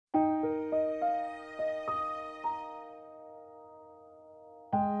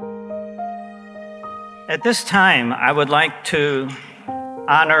At this time, I would like to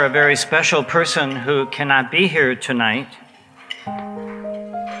honor a very special person who cannot be here tonight.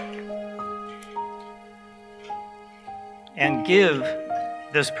 And give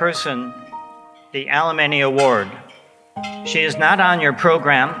this person the Alimony Award. She is not on your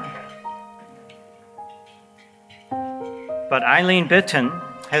program, but Eileen Bitten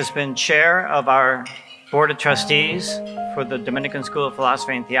has been chair of our Board of Trustees for the Dominican School of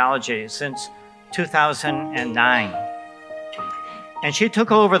Philosophy and Theology since 2009. And she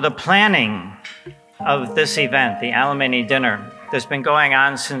took over the planning of this event, the Alimony Dinner, that's been going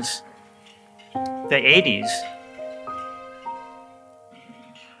on since the 80s.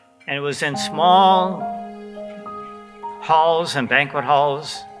 And it was in small halls and banquet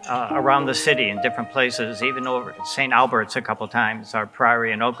halls around the city in different places, even over at St. Albert's a couple times, our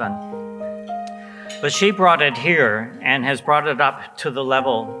priory in Oakland. But she brought it here and has brought it up to the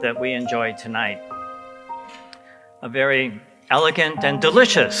level that we enjoy tonight. A very elegant and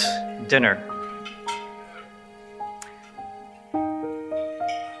delicious dinner.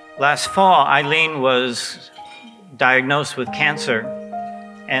 Last fall, Eileen was diagnosed with cancer,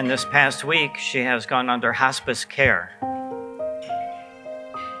 and this past week, she has gone under hospice care.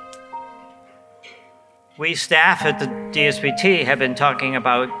 We staff at the DSBT have been talking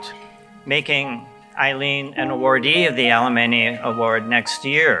about making Eileen an awardee of the Alimony Award next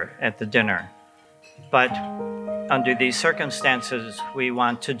year at the dinner. But under these circumstances, we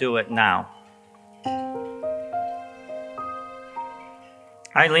want to do it now.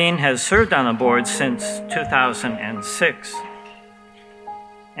 Eileen has served on the board since 2006,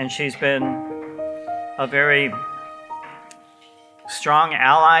 and she's been a very strong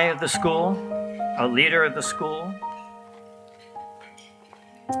ally of the school, a leader of the school,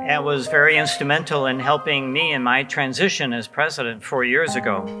 and was very instrumental in helping me in my transition as president 4 years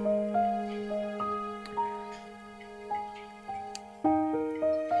ago.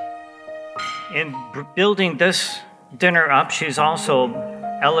 In building this dinner up, she's also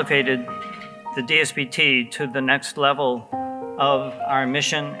elevated the DSBT to the next level of our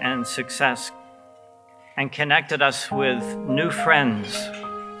mission and success and connected us with new friends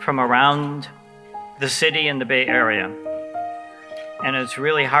from around the city and the Bay Area. And it's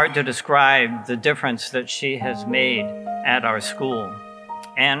really hard to describe the difference that she has made at our school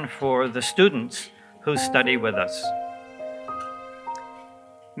and for the students who study with us.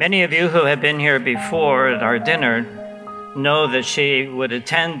 Many of you who have been here before at our dinner know that she would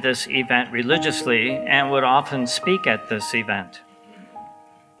attend this event religiously and would often speak at this event.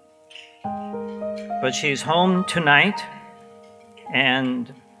 But she's home tonight,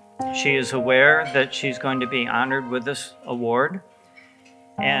 and she is aware that she's going to be honored with this award,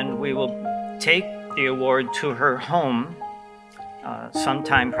 and we will take the award to her home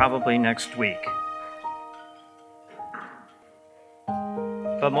sometime probably next week.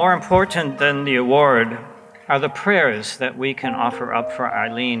 But more important than the award are the prayers that we can offer up for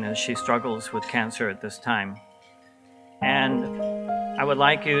Eileen as she struggles with cancer at this time. And I would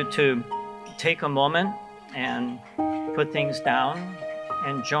like you to take a moment and put things down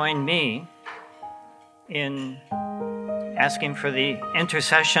and join me in asking for the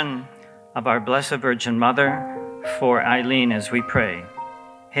intercession of our Blessed Virgin Mother for Eileen as we pray.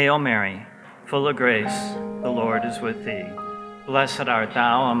 Hail Mary, full of grace, the Lord is with thee. Blessed art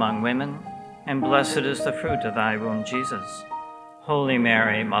thou among women, and blessed is the fruit of thy womb, Jesus. Holy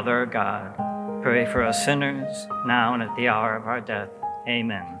Mary, Mother of God, pray for us sinners, now and at the hour of our death.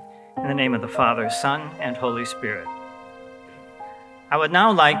 Amen. In the name of the Father, Son, and Holy Spirit. I would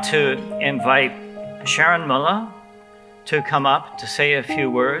now like to invite Sharon Muller to come up to say a few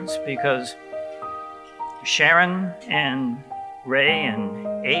words, because Sharon and Ray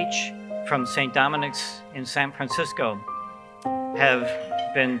and H from St. Dominic's in San Francisco have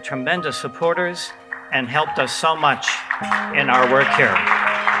been tremendous supporters and helped us so much in our work here.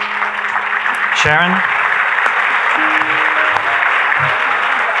 Sharon?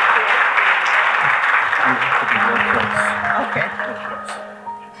 Okay.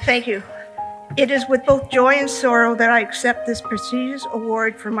 Thank you. It is with both joy and sorrow that I accept this prestigious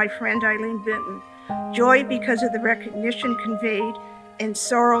award from my friend Eileen Bitten. Joy because of the recognition conveyed, and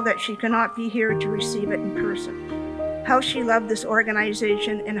sorrow that she cannot be here to receive it in person. How she loved this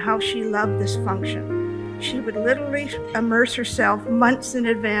organization and how she loved this function. She would literally immerse herself months in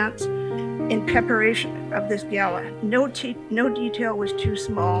advance in preparation of this gala. No detail was too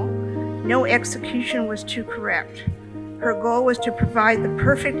small. No execution was too correct. Her goal was to provide the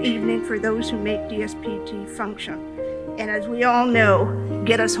perfect evening for those who make DSPT function. And as we all know,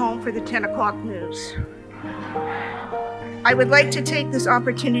 get us home for the 10 o'clock news. I would like to take this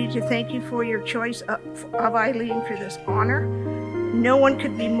opportunity to thank you for your choice of Eileen for this honor. No one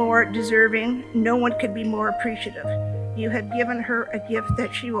could be more deserving. No one could be more appreciative. You have given her a gift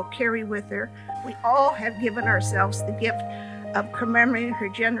that she will carry with her. We all have given ourselves the gift of commemorating her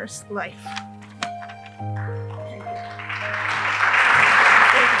generous life.